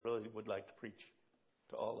would like to preach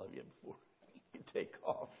to all of you before you take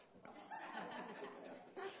off.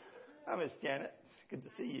 Hi, Miss Janet. It's good to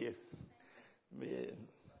see you. Man.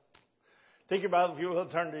 Take your Bible, if you will,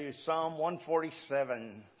 turn to Psalm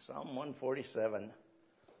 147. Psalm 147.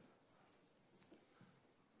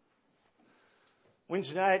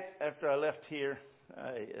 Wednesday night, after I left here,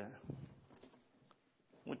 I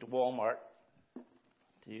went to Walmart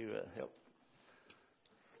to help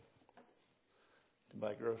to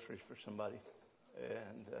buy groceries for somebody.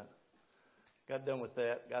 And got done with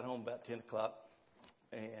that, got home about 10 o'clock,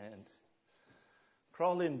 and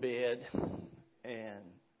crawled in bed, and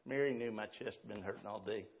Mary knew my chest had been hurting all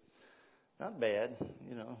day. Not bad,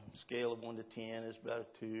 scale of 1 to 10 is about a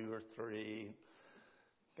 2 or 3.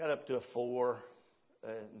 Got up to a 4,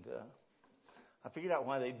 and I figured out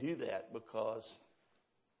why they do that, because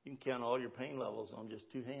you can count all your pain levels on just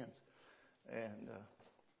 2 hands. And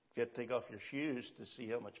you have to take off your shoes to see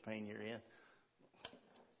how much pain you're in.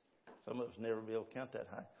 Some of us never be able to count that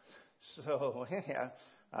high. So, anyhow,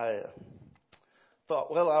 I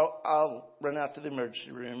thought, well, I'll run out to the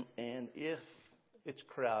emergency room, and if it's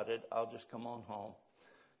crowded, I'll just come on home.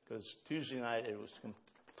 Because Tuesday night, it was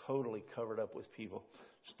totally covered up with people.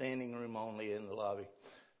 Standing room only in the lobby.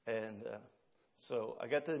 And so I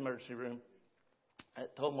got to the emergency room. I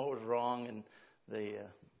told them what was wrong, and they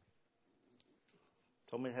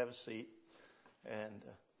told me to have a seat. And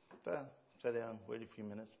sat down, waited a few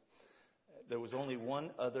minutes. There was only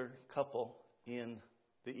one other couple in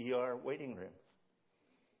the ER waiting room.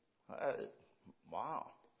 Wow.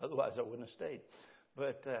 Otherwise, I wouldn't have stayed.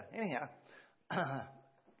 But anyhow,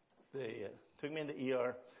 they took me into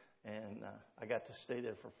ER, and I got to stay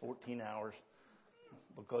there for 14 hours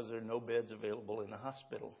because there are no beds available in the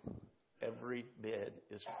hospital. Every bed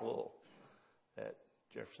is full at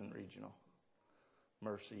Jefferson Regional,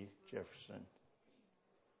 Mercy, Jefferson,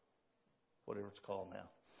 whatever it's called now.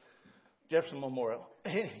 Jefferson Memorial.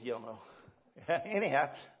 You'll know.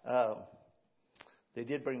 Anyhow, they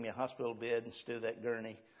did bring me a hospital bed instead of that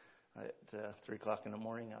gurney at 3 o'clock in the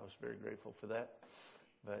morning. I was very grateful for that.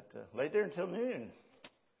 But laid there until noon.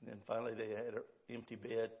 And then finally they had an empty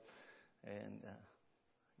bed, and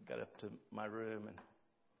got up to my room, and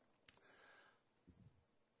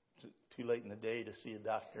it's too late in the day to see a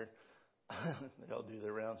doctor. They all do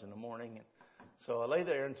their rounds in the morning. And so I lay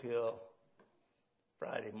there until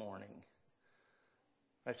Friday morning.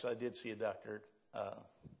 Actually, I did see a doctor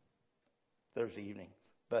Thursday evening,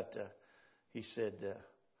 but he said,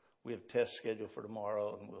 we have a test scheduled for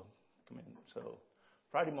tomorrow, and we'll come in. So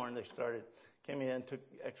Friday morning they came in, took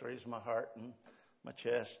x-rays of my heart and my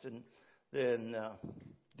chest, and then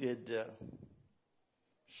did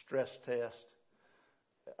stress test,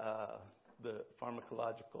 the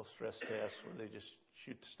pharmacological stress test, where they just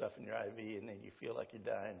shoot the stuff in your IV, and then you feel like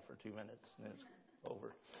you're dying for 2 minutes, and then it's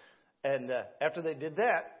over. And after they did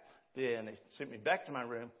that, then they sent me back to my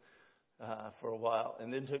room for a while,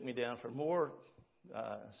 and then took me down for more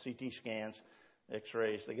CT scans,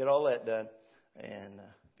 x-rays. They got all that done, and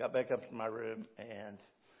got back up to my room, and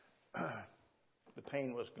the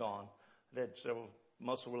pain was gone. I had several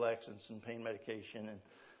muscle relaxants and pain medication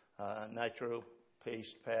and nitro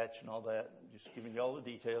paste patch and all that, just giving you all the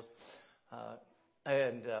details.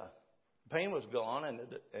 And the pain was gone, and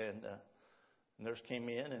the nurse came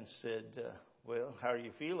in and said, well, how are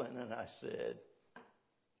you feeling? And I said,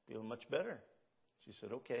 feeling much better. She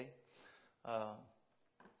said, okay.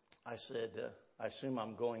 I said, I assume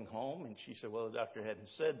I'm going home. And she said, well, the doctor hadn't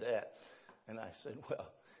said that. And I said,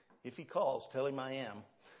 well, if he calls, tell him I am.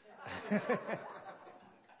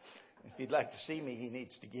 If he'd like to see me, he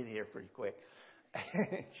needs to get here pretty quick.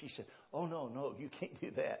 She said, oh, no, you can't do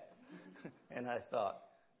that. And I thought,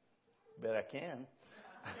 bet I can.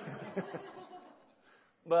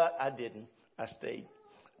 But I didn't. I stayed.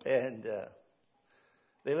 And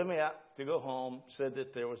they let me out to go home, said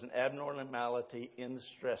that there was an abnormality in the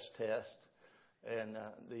stress test. And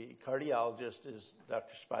the cardiologist is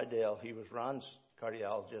Dr. Spidell. He was Ron's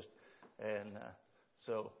cardiologist. And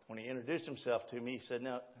so when he introduced himself to me, he said,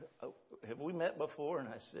 now, have we met before? And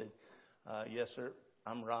I said, yes, sir.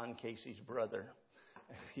 I'm Ron Casey's brother.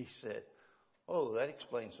 And he said, oh, that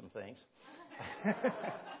explains some things.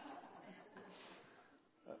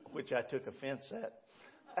 Which I took offense at.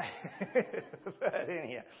 But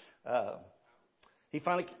anyhow, he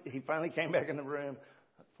finally came back in the room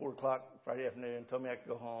at 4 o'clock Friday afternoon, told me I could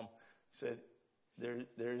go home. He said,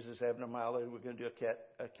 there is this abnormality. We're going to do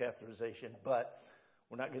a catheterization, but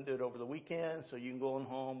we're not going to do it over the weekend, so you can go on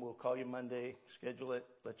home. We'll call you Monday, schedule it,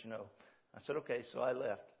 let you know. I said, okay, so I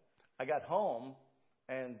left. I got home,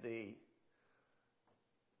 and the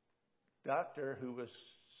doctor who was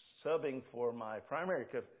subbing for my primary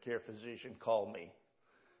care physician called me.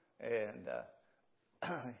 And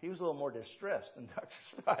he was a little more distressed than Dr.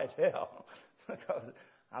 Spidell because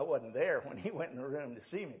I wasn't there when he went in the room to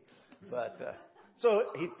see me. But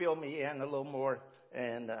so he filled me in a little more.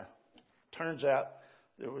 And turns out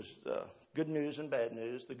there was good news and bad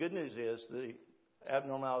news. The good news is the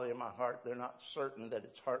abnormality of my heart, they're not certain that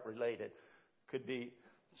it's heart related. Could be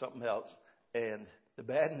something else. And the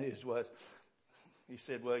bad news was, he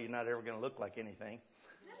said, well, you're not ever going to look like anything.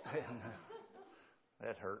 And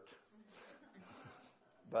that hurt.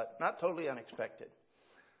 But not totally unexpected.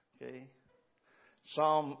 Okay.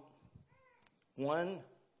 Psalm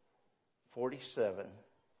 147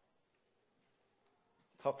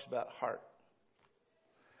 talks about heart.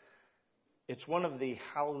 It's one of the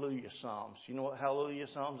hallelujah psalms. You know what hallelujah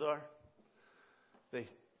psalms are?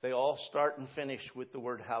 They all start and finish with the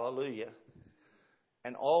word hallelujah.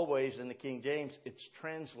 And always in the King James, it's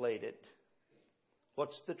translated.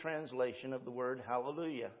 What's the translation of the word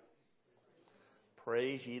hallelujah?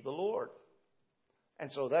 Praise ye the Lord.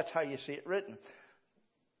 And so that's how you see it written.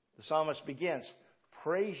 The psalmist begins,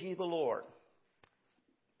 praise ye the Lord.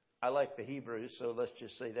 I like the Hebrew, so let's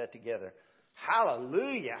just say that together.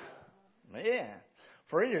 Hallelujah. Man.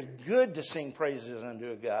 For it is good to sing praises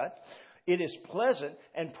unto a God. It is pleasant,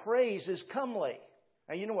 and praise is comely.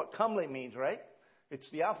 Now, you know what comely means, right? It's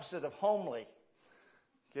the opposite of homely.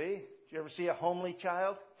 Okay? Did you ever see a homely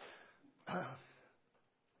child?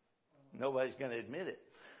 Nobody's going to admit it.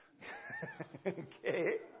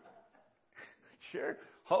 Okay? Sure.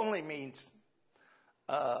 Homely means,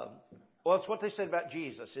 well, it's what they said about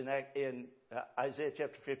Jesus in Isaiah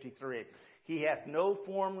chapter 53. He hath no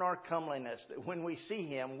form nor comeliness, that when we see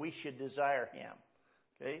him, we should desire him.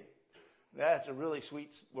 Okay? That's a really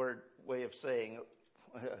sweet way of saying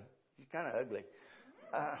he's kind of ugly.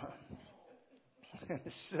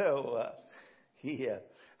 So he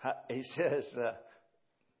says,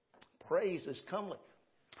 praise is comely.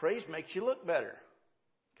 Praise makes you look better.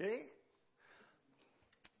 Okay?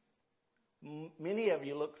 Many of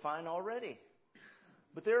you look fine already.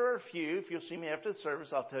 But there are a few, if you'll see me after the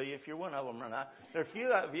service, I'll tell you if you're one of them or not. There are a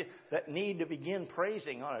few of you that need to begin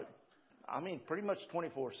praising on it. I mean, pretty much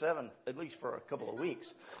 24/7, at least for a couple of weeks.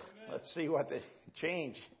 Let's see what the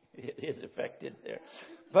change is affected there.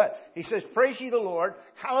 But he says, praise ye the Lord,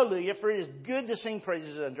 hallelujah, for it is good to sing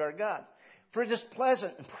praises unto our God. For it is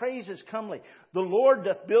pleasant, and praise is comely. The Lord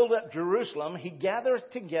doth build up Jerusalem. He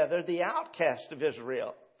gathereth together the outcast of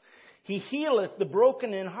Israel. He healeth the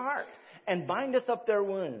broken in heart, and bindeth up their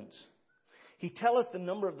wounds. He telleth the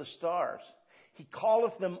number of the stars. He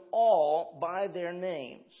calleth them all by their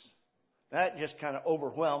names. That just kind of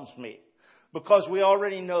overwhelms me. Because we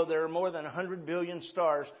already know there are more than 100 billion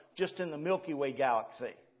stars just in the Milky Way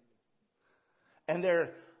galaxy. And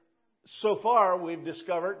so far we've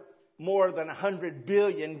discovered more than 100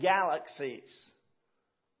 billion galaxies.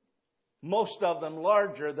 Most of them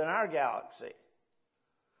larger than our galaxy.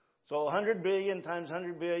 So 100 billion times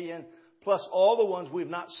 100 billion, plus all the ones we've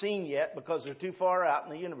not seen yet because they're too far out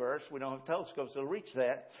in the universe. We don't have telescopes that'll reach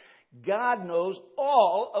that. God knows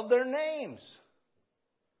all of their names.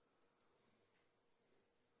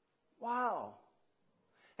 Wow.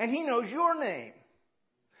 And He knows your name.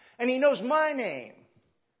 And He knows my name.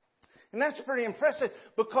 And that's pretty impressive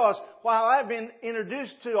because while I've been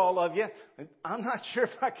introduced to all of you, I'm not sure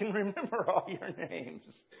if I can remember all your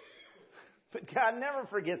names. But God never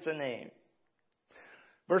forgets a name.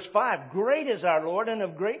 Verse 5, great is our Lord, and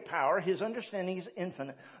of great power. His understanding is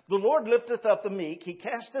infinite. The Lord lifteth up the meek. He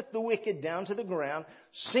casteth the wicked down to the ground.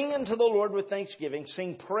 Sing unto the Lord with thanksgiving.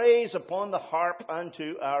 Sing praise upon the harp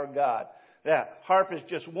unto our God. Yeah, harp is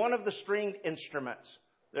just one of the stringed instruments.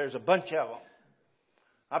 There's a bunch of them.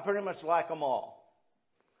 I pretty much like them all.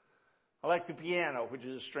 I like the piano, which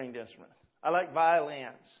is a stringed instrument. I like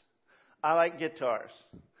violins. I like guitars.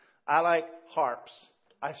 I like harps.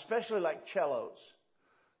 I especially like cellos.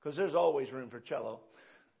 Because there's always room for cello.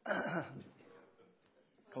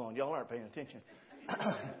 Come on, y'all aren't paying attention.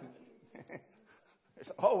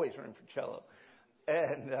 There's always room for cello.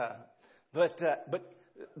 And but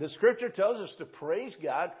the Scripture tells us to praise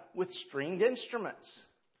God with stringed instruments.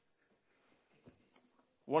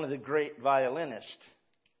 One of the great violinists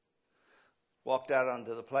walked out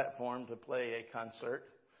onto the platform to play a concert.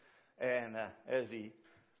 And as he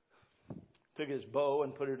took his bow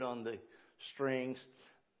and put it on the strings,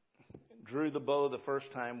 drew the bow the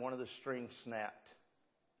first time, one of the strings snapped.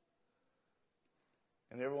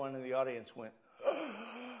 And everyone in the audience went,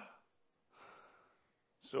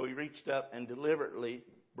 So he reached up and deliberately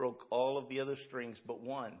broke all of the other strings but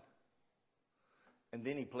one. And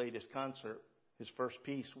then he played his his first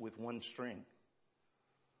piece with one string.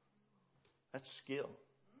 That's skill.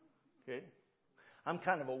 Okay? I'm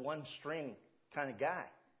kind of a one-string kind of guy.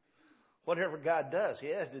 Whatever God does, He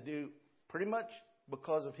has to do pretty much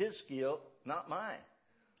because of His skill, not mine.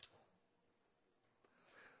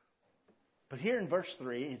 But here in verse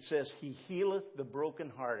 3, it says, He healeth the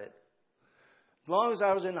brokenhearted. As long as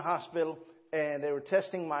I was in the hospital and they were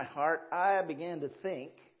testing my heart, I began to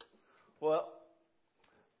think, well,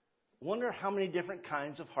 wonder how many different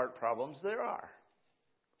kinds of heart problems there are.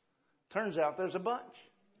 Turns out there's a bunch.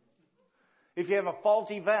 If you have a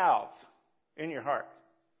faulty valve in your heart,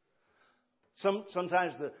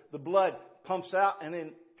 sometimes the blood pumps out and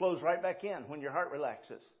then flows right back in when your heart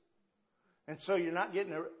relaxes. And so you're not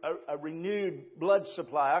getting a renewed blood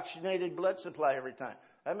supply, oxygenated blood supply every time.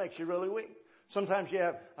 That makes you really weak. Sometimes you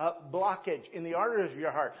have a blockage in the arteries of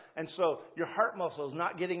your heart, and so your heart muscle is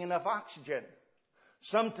not getting enough oxygen.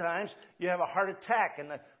 Sometimes you have a heart attack and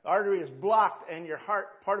the artery is blocked and your heart,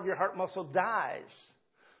 part of your heart muscle dies.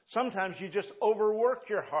 Sometimes you just overwork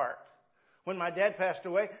your heart. When my dad passed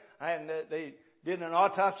away and they did an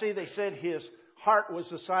autopsy, they said his heart was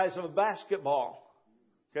the size of a basketball.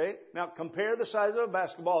 Okay? Now compare the size of a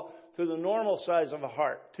basketball to the normal size of a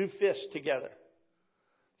heart. 2 fists together.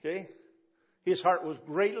 Okay? His heart was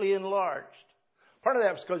greatly enlarged. Part of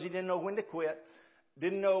that was because he didn't know when to quit,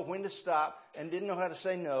 didn't know when to stop, and didn't know how to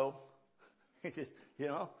say no. He just, he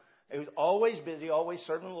was always busy, always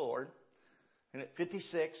serving the Lord. And at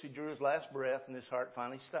 56, he drew his last breath and his heart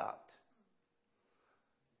finally stopped.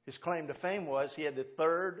 His claim to fame was he had the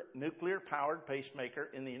 3rd nuclear-powered pacemaker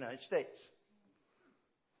in the United States.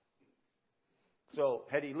 So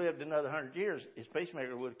had he lived another 100 years, his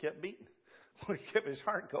pacemaker would have kept beating. Would have kept his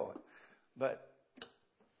heart going. But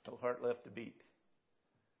no heart left to beat.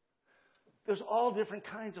 There's all different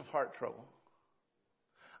kinds of heart trouble.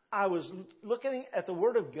 I was looking at the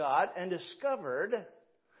Word of God and discovered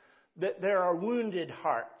that there are wounded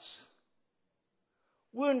hearts.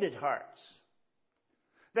 Wounded hearts.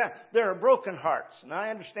 Now, there are broken hearts. And I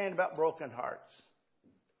understand about broken hearts.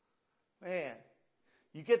 Man,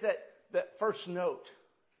 you get that first note.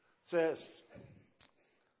 It says,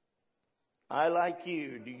 I like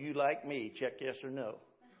you. Do you like me? Check yes or no.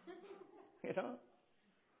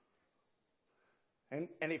 And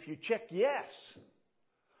if you check yes,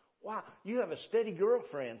 wow, you have a steady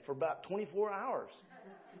girlfriend for about 24 hours.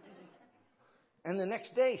 And the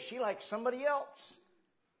next day, she likes somebody else.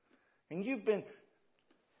 And you've been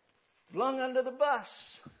flung under the bus,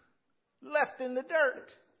 left in the dirt,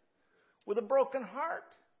 with a broken heart.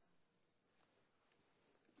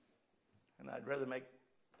 And I'd rather make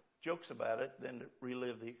jokes about it than to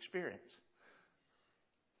relive the experience.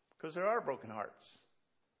 Because there are broken hearts.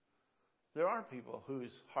 There are people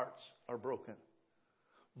whose hearts are broken.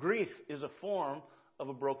 Grief is a form of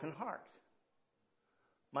a broken heart.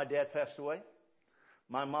 My dad passed away.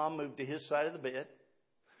 My mom moved to his side of the bed.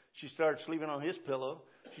 She started sleeping on his pillow.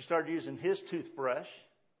 She started using his toothbrush.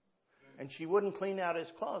 And she wouldn't clean out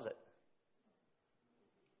his closet.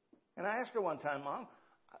 And I asked her one time, Mom,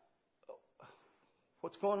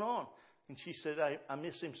 what's going on? And she said, I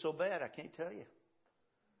miss him so bad, I can't tell you.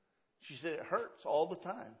 She said, it hurts all the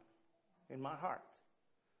time in my heart.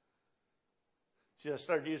 She said, I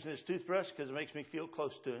started using his toothbrush because it makes me feel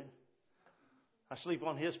close to him. I sleep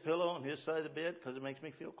on his pillow on his side of the bed because it makes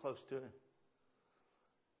me feel close to him.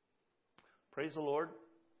 Praise the Lord.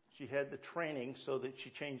 She had the training so that she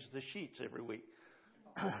changed the sheets every week.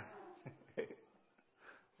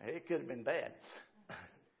 It could have been bad.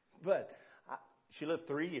 But she lived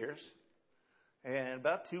 3 years. And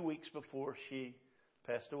about 2 weeks before she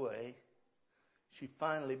passed away, she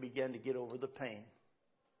finally began to get over the pain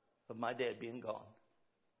of my dad being gone.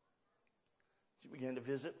 She began to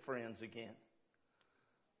visit friends again.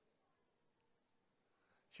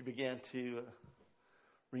 She began to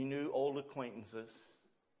renew old acquaintances.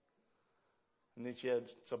 And then she had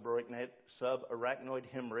subarachnoid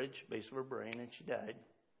hemorrhage, base of her brain, and she died.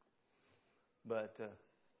 But it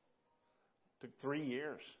took 3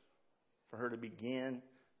 years for her to begin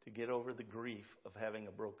to get over the grief of having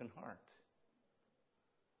a broken heart.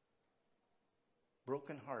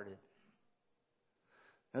 Brokenhearted.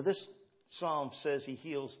 Now this psalm says he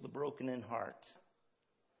heals the broken in heart.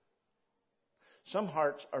 Some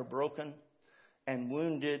hearts are broken and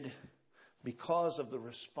wounded because of the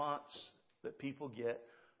response that people get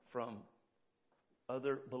from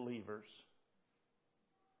other believers.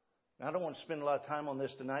 Now, I don't want to spend a lot of time on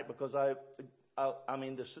this tonight because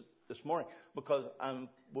this morning, because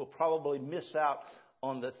we'll probably miss out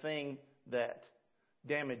on the thing that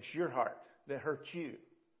damaged your heart, that hurt you.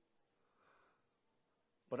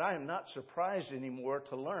 But I am not surprised anymore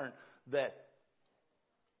to learn that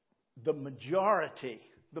the majority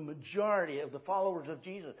of the followers of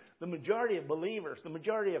Jesus, the majority of believers, the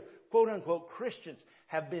majority of quote-unquote Christians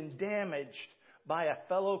have been damaged by a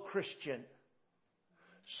fellow Christian.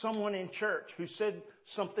 Someone in church who said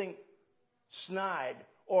something snide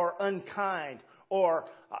or unkind or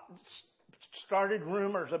started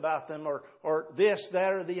rumors about them or this,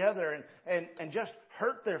 that, or the other and just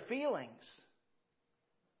hurt their feelings.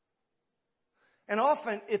 And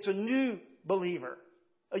often it's a new believer,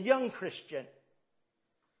 a young Christian.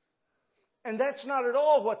 And that's not at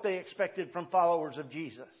all what they expected from followers of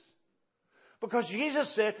Jesus. Because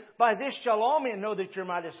Jesus said, by this shall all men know that you're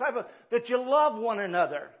my disciples, that you love one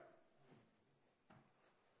another.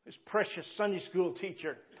 This precious Sunday school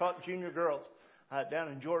teacher taught junior girls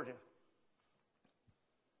down in Georgia.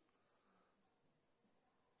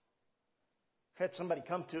 Had somebody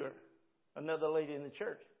come to her, another lady in the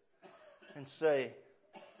church, and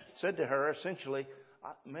said to her essentially,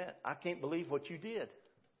 man, I can't believe what you did.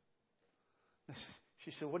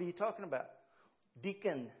 She said, what are you talking about?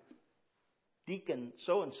 Deacon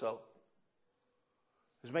so-and-so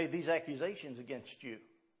has made these accusations against you.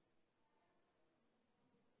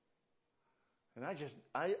 And I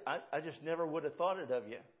just never would have thought it of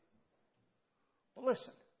you. Well,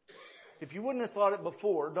 listen, if you wouldn't have thought it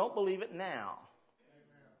before, don't believe it now.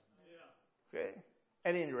 Okay?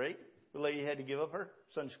 At any rate, the lady had to give up her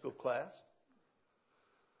Sunday school class.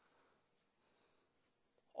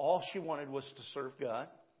 All she wanted was to serve God.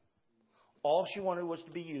 All she wanted was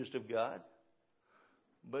to be used of God.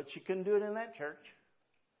 But she couldn't do it in that church.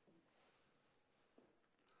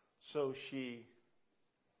 So she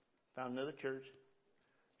found another church,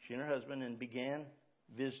 she and her husband, and began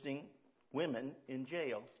visiting women in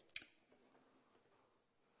jail.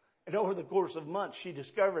 And over the course of months, she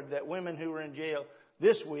discovered that women who were in jail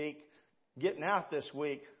this week, getting out this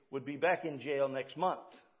week, would be back in jail next month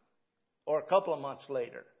or a couple of months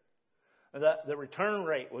later. The return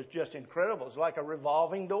rate was just incredible. It's like a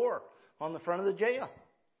revolving door on the front of the jail.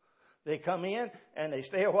 They come in and they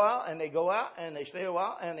stay a while and they go out and they stay a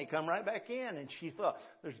while and they come right back in. And she thought,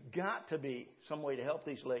 there's got to be some way to help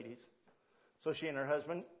these ladies. So she and her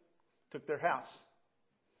husband took their house,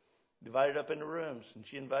 divided up into rooms, and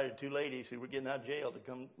she invited two ladies who were getting out of jail to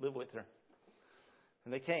come live with her.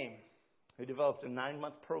 And they came. They developed a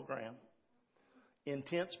 9-month program,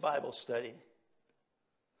 intense Bible study,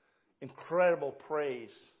 incredible praise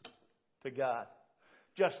to God,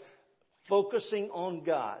 just focusing on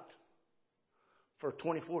God for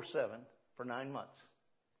 24/7 for 9 months.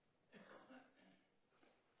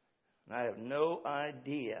 And I have no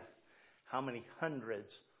idea how many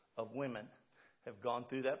hundreds of women have gone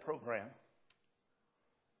through that program.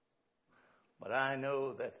 But I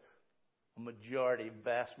know that a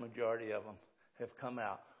vast majority of them have come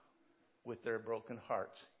out with their broken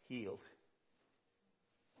hearts healed.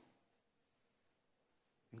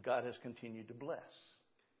 And God has continued to bless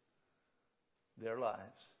their lives.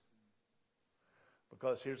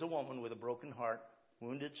 Because here's a woman with a broken heart,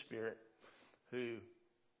 wounded spirit, who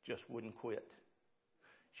just wouldn't quit.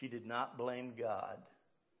 She did not blame God.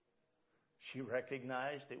 She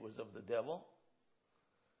recognized it was of the devil,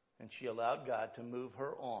 and she allowed God to move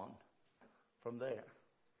her on from there.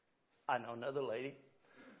 I know another lady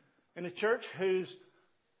in a church whose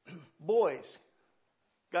boys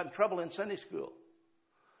got in trouble in Sunday school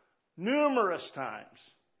numerous times.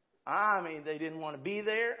 I mean, they didn't want to be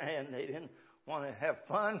there, and they didn't want to have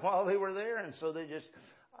fun while they were there, and so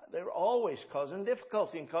they were always causing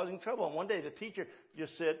difficulty and causing trouble. And one day the teacher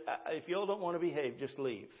just said, if you all don't want to behave, just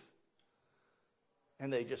leave.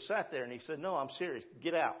 And they just sat there, and he said, no, I'm serious.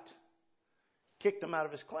 Get out. Kicked them out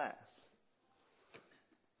of his class.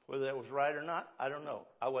 Whether that was right or not, I don't know.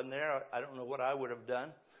 I wasn't there. I don't know what I would have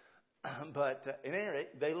done. But at any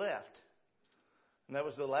rate, they left. And that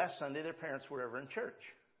was the last Sunday their parents were ever in church.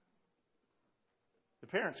 The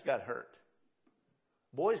parents got hurt.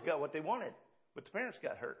 Boys got what they wanted, but the parents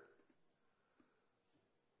got hurt.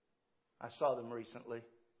 I saw them recently.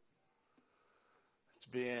 It's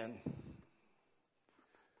been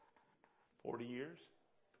 40 years?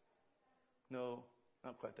 No,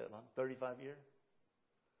 not quite that long. 35 years?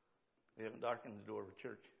 They haven't darkened the door of a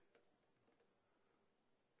church.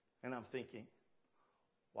 And I'm thinking,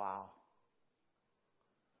 wow.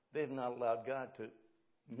 They've not allowed God to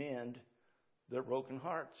mend their broken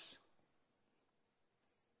hearts.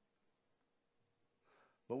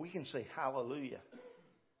 But we can say hallelujah,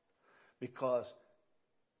 because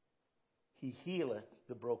He healeth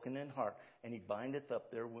the broken in heart, and He bindeth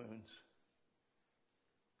up their wounds.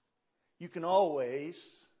 You can always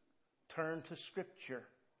turn to Scripture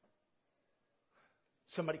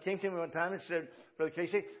Somebody came to me one time and said, Brother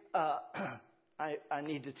Casey, I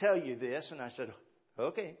need to tell you this. And I said,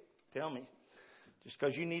 okay, tell me. Just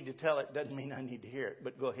because you need to tell it doesn't mean I need to hear it.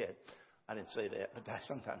 But go ahead. I didn't say that, but I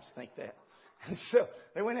sometimes think that. And so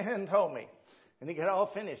they went ahead and told me. And they got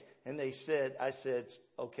all finished. And I said,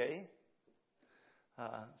 okay.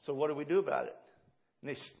 So what do we do about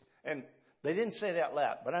it? And they didn't say it out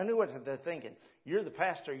loud, but I knew what they're thinking. You're the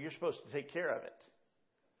pastor. You're supposed to take care of it.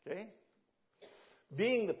 Okay?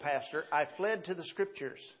 Being the pastor, I fled to the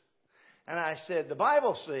Scriptures. And I said, the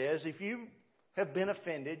Bible says if you have been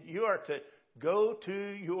offended, you are to go to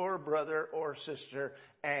your brother or sister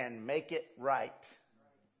and make it right.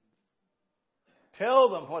 Tell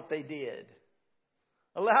them what they did.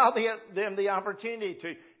 Allow them the opportunity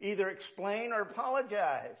to either explain or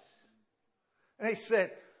apologize. And they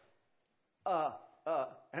said,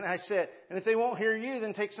 and I said, and if they won't hear you,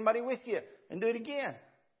 then take somebody with you and do it again.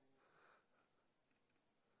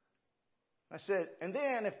 I said, and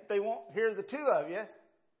then if they won't hear the two of you,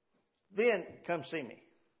 then come see me.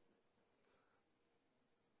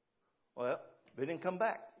 Well, they didn't come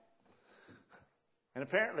back. And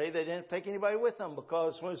apparently they didn't take anybody with them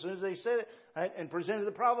because as soon as they said it and presented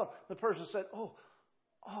the problem, the person said, oh,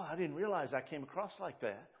 I didn't realize I came across like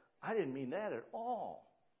that. I didn't mean that at all.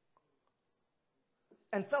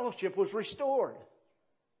 And fellowship was restored.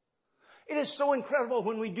 It is so incredible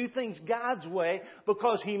when we do things God's way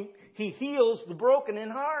because He heals the broken in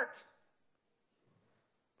heart.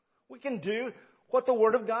 We can do what the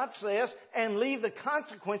Word of God says and leave the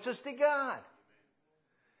consequences to God.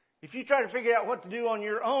 If you try to figure out what to do on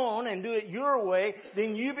your own and do it your way,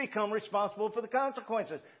 then you become responsible for the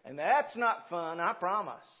consequences. And that's not fun, I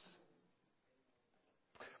promise.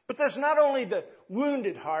 But there's not only the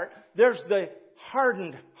wounded heart, there's the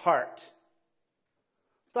hardened heart.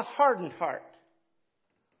 The hardened heart.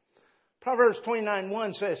 Proverbs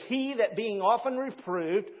 29:1 says, He that being often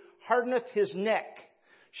reproved hardeneth his neck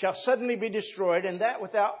shall suddenly be destroyed, and that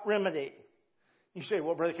without remedy. You say,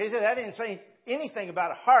 well, Brother Casey, that didn't say anything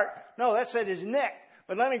about a heart. No, that said his neck.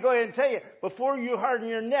 But let me go ahead and tell you, before you harden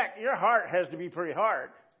your neck, your heart has to be pretty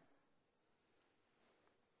hard.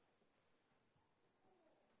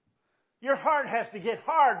 Your heart has to get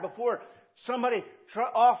hard before somebody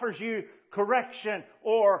offers you correction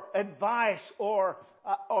or advice or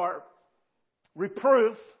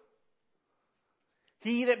reproof.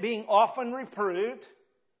 He that being often reproved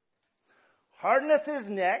hardeneth his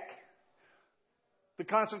neck. The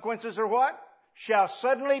consequences are what? Shall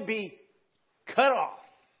suddenly be cut off.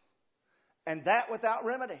 And that without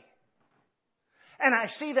remedy. And I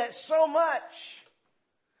see that so much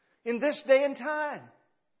in this day and time.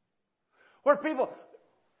 Where people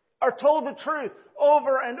are told the truth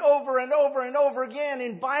over and over and over and over again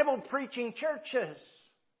in Bible preaching churches.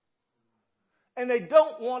 And they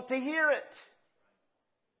don't want to hear it.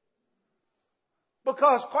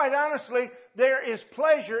 Because quite honestly, there is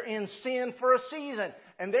pleasure in sin for a season.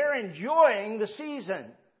 And they're enjoying the season.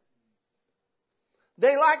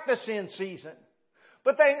 They like the sin season.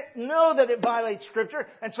 But they know that it violates Scripture.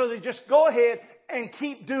 And so they just go ahead and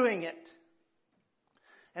keep doing it.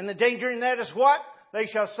 And the danger in that is what? They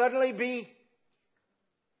shall suddenly be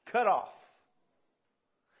cut off.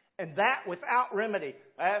 And that without remedy.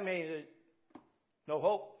 That means no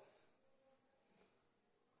hope.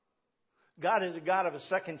 God is a God of a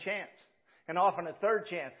second chance. And often a third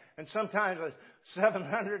chance. And sometimes a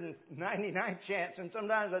 799th chance. And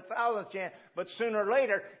sometimes a 1,000th chance. But sooner or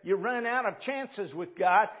later, you run out of chances with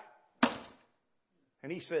God.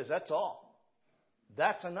 And He says, that's all.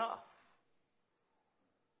 That's enough.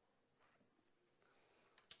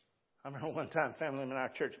 I remember one time, a family in our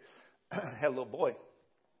church had a little boy.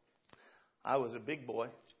 I was a big boy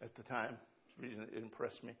at the time. The reason it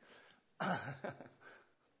impressed me.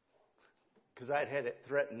 Because I'd had it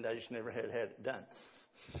threatened. I just never had it done.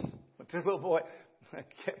 But this little boy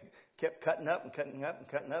kept cutting up and cutting up and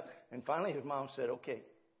cutting up. And finally his mom said, okay,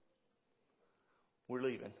 we're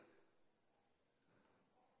leaving.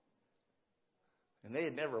 And they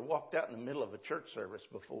had never walked out in the middle of a church service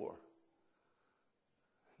before.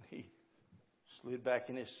 He slid back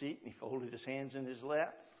in his seat and he folded his hands in his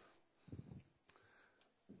lap.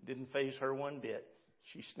 Didn't faze her one bit.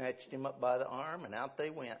 She snatched him up by the arm and out they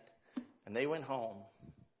went. And they went home.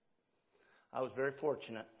 I was very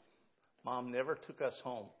fortunate. Mom never took us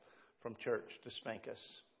home from church to spank us.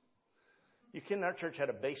 You kidding? Our church had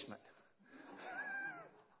a basement.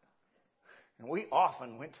 And we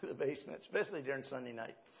often went to the basement, especially during Sunday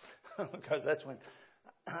night. Because that's when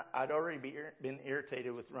I'd already been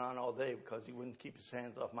irritated with Ron all day because he wouldn't keep his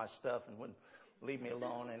hands off my stuff and wouldn't leave me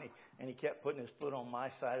alone. And he kept putting his foot on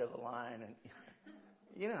my side of the line. And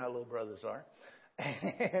You know how little brothers are.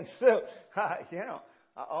 And so,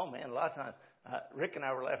 oh man, a lot of times, Rick and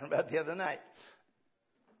I were laughing about the other night.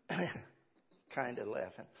 Kind of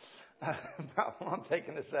laughing. About Mom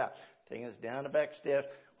taking us out, taking us down the back steps,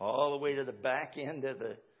 all the way to the back end of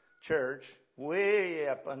the church, way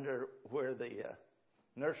up under where the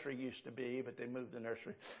nursery used to be, but they moved the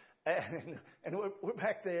nursery. And we're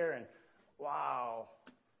back there, and wow.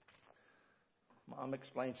 Mom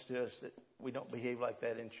explains to us that we don't behave like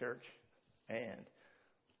that in church, and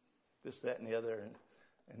this, that, and the other,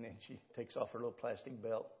 and then she takes off her little plastic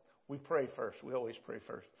belt. We pray first. We always pray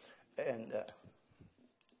first. And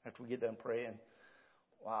after we get done praying,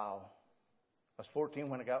 wow. I was 14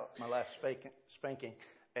 when I got my last spanking,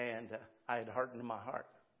 and I had hardened my heart.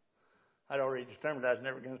 I'd already determined I was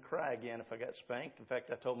never going to cry again if I got spanked. In fact,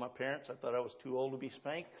 I told my parents I thought I was too old to be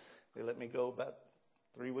spanked. They let me go about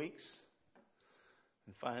 3 weeks.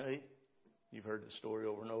 And finally, you've heard the story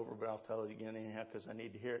over and over, but I'll tell it again anyhow because I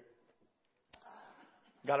need to hear it.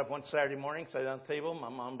 Got up one Saturday morning, sat down at the table. My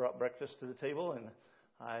mom brought breakfast to the table, and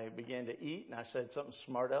I began to eat. And I said something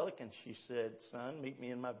smart aleck, and she said, "Son, meet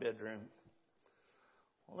me in my bedroom."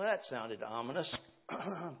 Well, that sounded ominous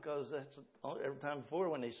because that's every time before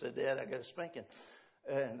when they said that, I got a spanking.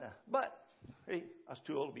 But hey, I was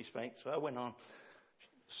too old to be spanked, so I went on,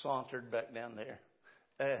 sauntered back down there,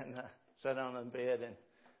 and sat down on the bed,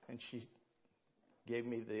 and she gave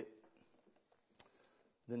me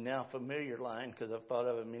the now familiar line, because I've thought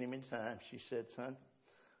of it many, many times. She said, "Son,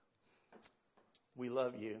 we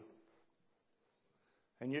love you.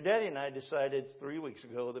 And your daddy and I decided 3 weeks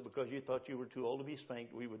ago that because you thought you were too old to be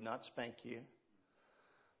spanked, we would not spank you.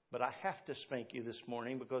 But I have to spank you this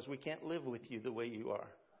morning because we can't live with you the way you are.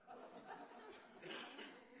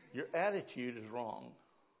 Your attitude is wrong.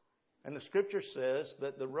 And the scripture says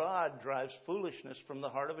that the rod drives foolishness from the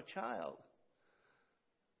heart of a child."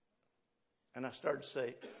 And I started to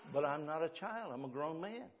say, "But I'm not a child. I'm a grown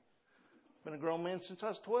man. I've been a grown man since I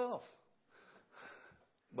was 12.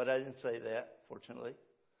 But I didn't say that, fortunately.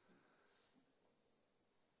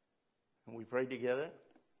 And we prayed together.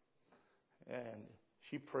 And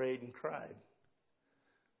she prayed and cried.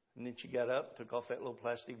 And then she got up, took off that little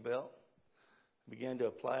plastic belt, began to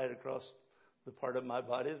apply it across the part of my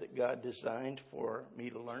body that God designed for me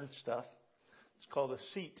to learn stuff. It's called the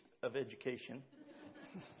seat of education.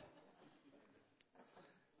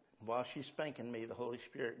 While she's spanking me, the Holy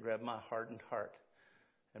Spirit grabbed my hardened heart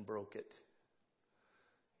and broke it.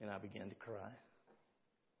 And I began to cry.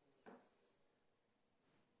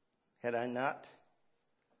 Had I not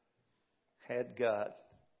had God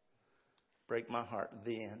break my heart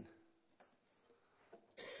then,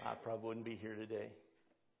 I probably wouldn't be here today.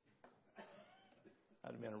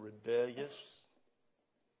 I'd have been a rebellious,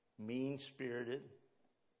 mean-spirited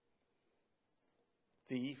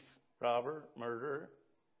thief, robber, murderer,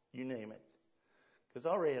 you name it. Because I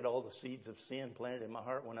already had all the seeds of sin planted in my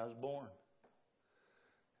heart when I was born.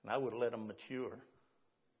 And I would have let them mature.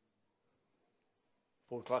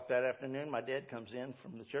 4 o'clock that afternoon, my dad comes in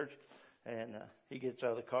from the church, and he gets out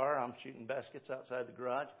of the car. I'm shooting baskets outside the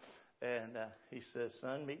garage, and he says,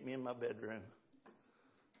 "Son, meet me in my bedroom."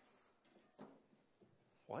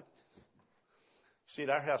 What? See, at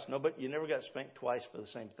our house, you never got spanked twice for the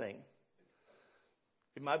same thing.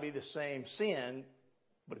 It might be the same sin,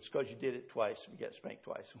 but it's because you did it twice. You got spanked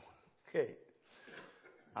twice. Okay.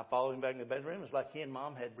 I followed him back in the bedroom. It's like he and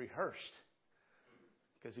Mom had rehearsed.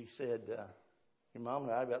 Because he said, "Your mom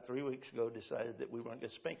and I about 3 weeks ago decided that we weren't going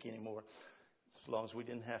to spank you anymore. As long as we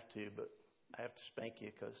didn't have to. But I have to spank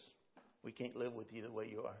you because we can't live with you the way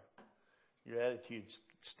you are. Your attitude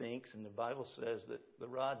stinks. And the Bible says that the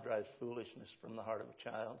rod drives foolishness from the heart of a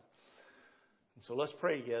child. And so let's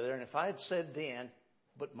pray together. And if I had said then,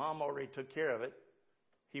 but Mom already took care of it,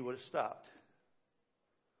 he would have stopped.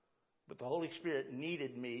 But the Holy Spirit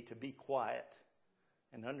needed me to be quiet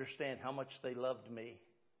and understand how much they loved me.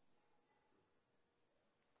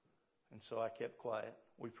 And so I kept quiet.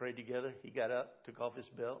 We prayed together. He got up, took off his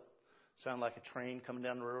belt. Sounded like a train coming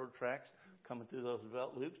down the railroad tracks, coming through those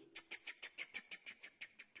belt loops.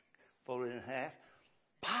 Folded it in half.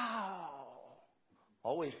 Pow!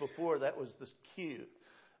 Always before that was the cue.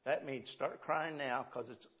 That means start crying now because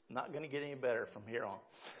it's not going to get any better from here on.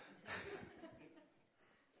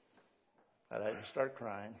 But I didn't start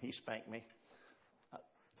crying. He spanked me.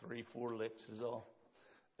 3-4 licks is all.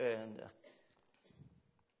 And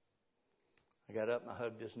I got up and I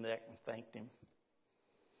hugged his neck and thanked him.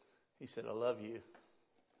 He said, "I love you."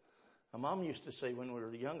 My mom used to say when we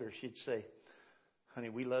were younger, she'd say, "Honey,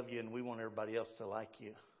 we love you and we want everybody else to like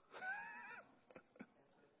you."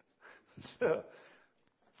 So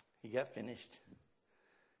he got finished.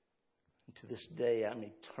 to this day, I'm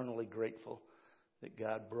eternally grateful that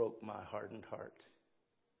God broke my hardened heart.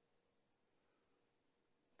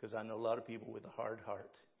 Because I know a lot of people with a hard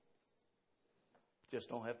heart just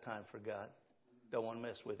don't have time for God. Don't want to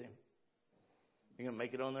mess with Him. They're going to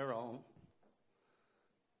make it on their own.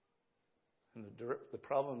 And the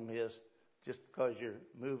problem is, just because you're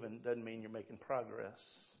moving doesn't mean you're making progress.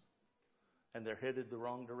 And they're headed the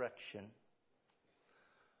wrong direction.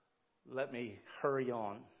 Let me hurry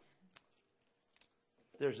on.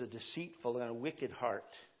 There's a deceitful and a wicked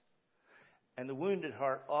heart. And the wounded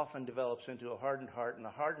heart often develops into a hardened heart. And the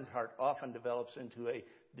hardened heart often develops into a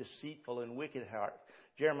deceitful and wicked heart.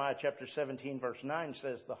 Jeremiah chapter 17 verse 9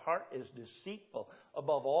 says, the heart is deceitful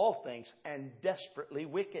above all things and desperately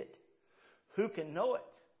wicked. Who can know it?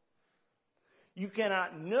 You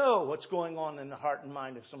cannot know what's going on in the heart and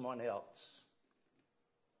mind of someone else.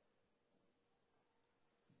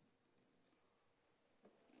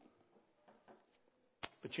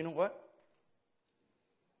 But you know what?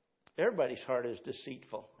 Everybody's heart is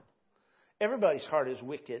deceitful. Everybody's heart is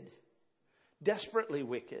wicked. Desperately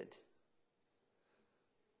wicked.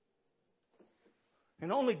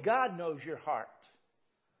 And only God knows your heart.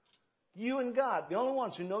 You and God, the only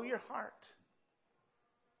ones who know your heart.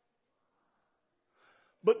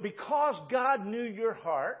 But because God knew your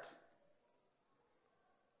heart,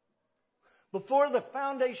 before the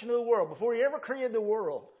foundation of the world, before He ever created the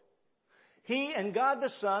world, He and God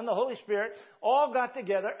the Son, the Holy Spirit, all got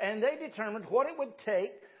together and they determined what it would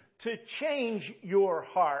take to change your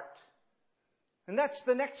heart. And that's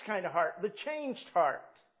the next kind of heart, the changed heart.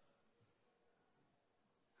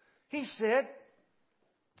 He said,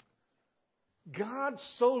 God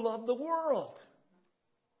so loved the world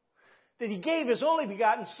that He gave His only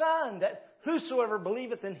begotten Son, that whosoever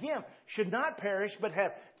believeth in Him should not perish but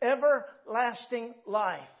have everlasting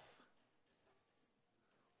life.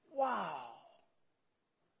 Wow.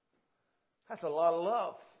 That's a lot of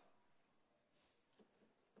love.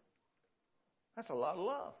 That's a lot of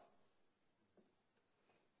love.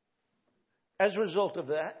 As a result of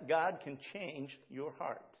that, God can change your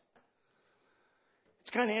heart.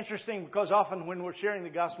 It's kind of interesting because often when we're sharing the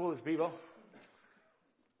gospel with people,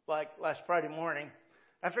 like last Friday morning,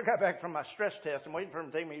 after I got back from my stress test, I'm waiting for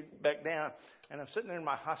them to take me back down, and I'm sitting there in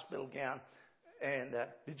my hospital gown. And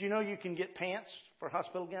did you know you can get pants for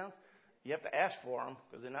hospital gowns? You have to ask for them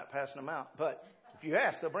because they're not passing them out. But if you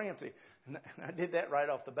ask, they'll bring them to you. And I did that right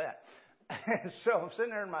off the bat. And so I'm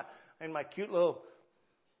sitting there in my cute little,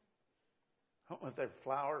 I don't know if they're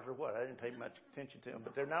flowers or what. I didn't pay much attention to them,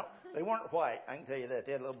 but they weren't white. I can tell you that.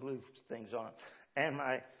 They had little blue things on them. And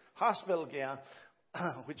my hospital gown,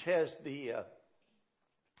 which has the,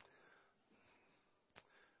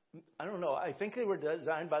 I don't know, I think they were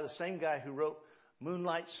designed by the same guy who wrote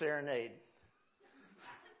Moonlight Serenade.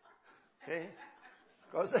 Okay?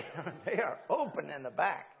 Because they are open in the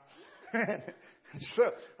back.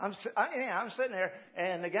 So I'm sitting there,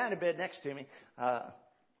 and the guy in the bed next to me,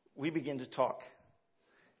 we begin to talk.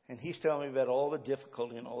 And he's telling me about all the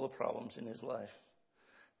difficulty and all the problems in his life.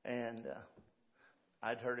 And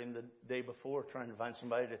I'd heard him the day before trying to find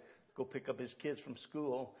somebody to go pick up his kids from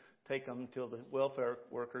school, take them until the welfare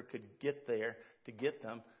worker could get there to get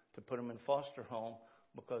them, to put them in foster home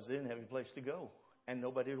because they didn't have any place to go and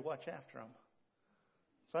nobody to watch after them.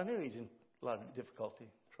 So I knew he was in a lot of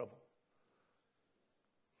difficulty, trouble.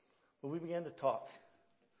 But we began to talk.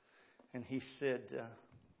 And he said,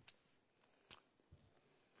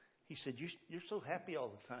 you're so happy all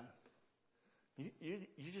the time.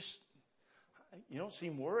 You don't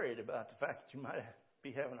seem worried about the fact that you might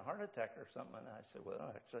be having a heart attack or something. And I said,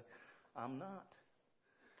 well, actually, I'm not.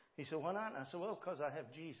 He said, why not? And I said, well, because I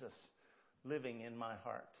have Jesus living in my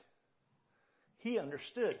heart. He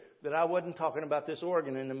understood that I wasn't talking about this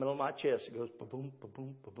organ in the middle of my chest. It goes ba-boom,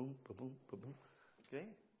 ba-boom, ba-boom, ba-boom, ba-boom. Okay?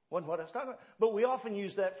 Wasn't what I was talking about. But we often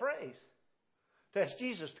use that phrase to ask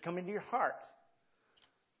Jesus to come into your heart.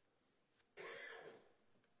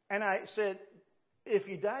 And I said, if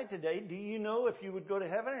you died today, do you know if you would go to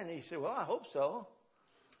heaven? And he said, well, I hope so.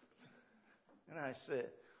 And I said,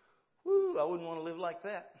 I wouldn't want to live like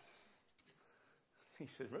that. He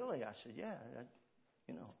said, really? I said, yeah.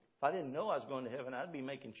 If I didn't know I was going to heaven, I'd be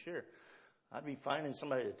making sure. I'd be finding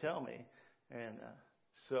somebody to tell me. And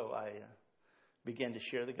so I began to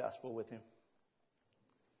share the gospel with him.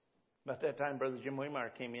 About that time, Brother Jim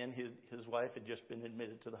Waymeyer came in. His wife had just been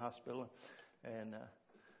admitted to the hospital. And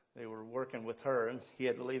they were working with her, and he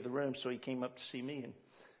had to leave the room, so he came up to see me.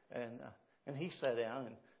 And he sat down,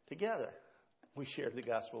 and together we shared the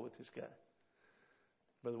gospel with this guy.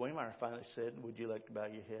 Brother Waymeyer finally said, would you like to bow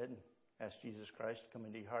your head and ask Jesus Christ to come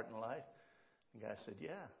into your heart and life? The guy said,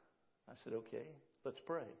 yeah. I said, okay, let's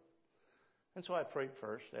pray. And so I prayed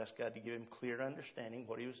first, asked God to give him clear understanding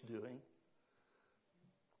what he was doing.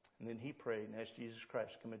 And then he prayed and asked Jesus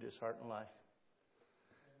Christ to come into his heart and life.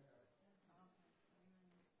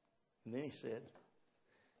 And then he said,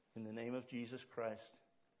 in the name of Jesus Christ,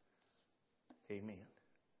 amen.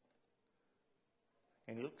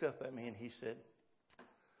 And he looked up at me and he said,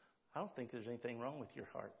 I don't think there's anything wrong with your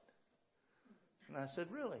heart. And I said,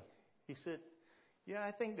 really? He said, yeah,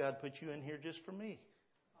 I think God put you in here just for me.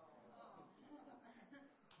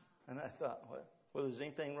 And I thought, well, whether there's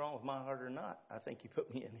anything wrong with my heart or not, I think he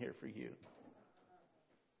put me in here for you.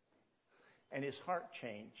 And his heart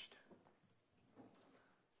changed.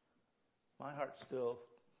 My heart's still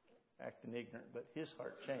acting ignorant, but his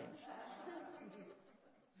heart changed.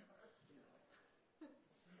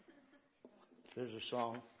 There's a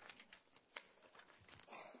song.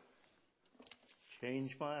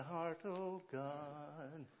 Change my heart, oh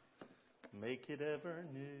God, make it ever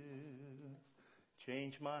new.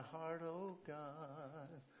 Change my heart, oh God,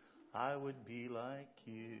 I would be like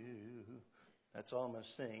you. That's all I'm going to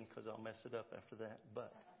sing because I'll mess it up after that.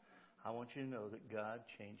 But I want you to know that God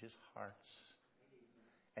changes hearts.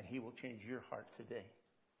 And he will change your heart today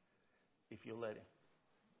if you'll let him.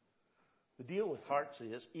 The deal with hearts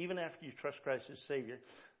is, even after you trust Christ as Savior,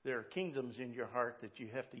 there are kingdoms in your heart that you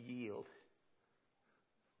have to yield.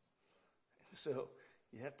 So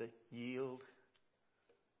you have to yield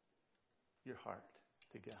your heart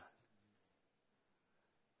to God.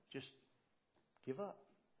 Just give up.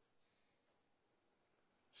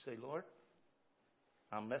 Say, Lord,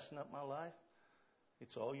 I'm messing up my life.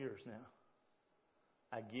 It's all yours now.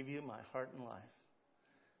 I give you my heart and life,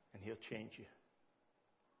 and he'll change you.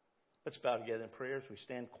 Let's bow together in prayer as we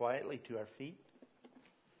stand quietly to our feet.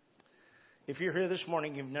 If you're here this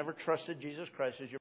morning, you've never trusted Jesus Christ as your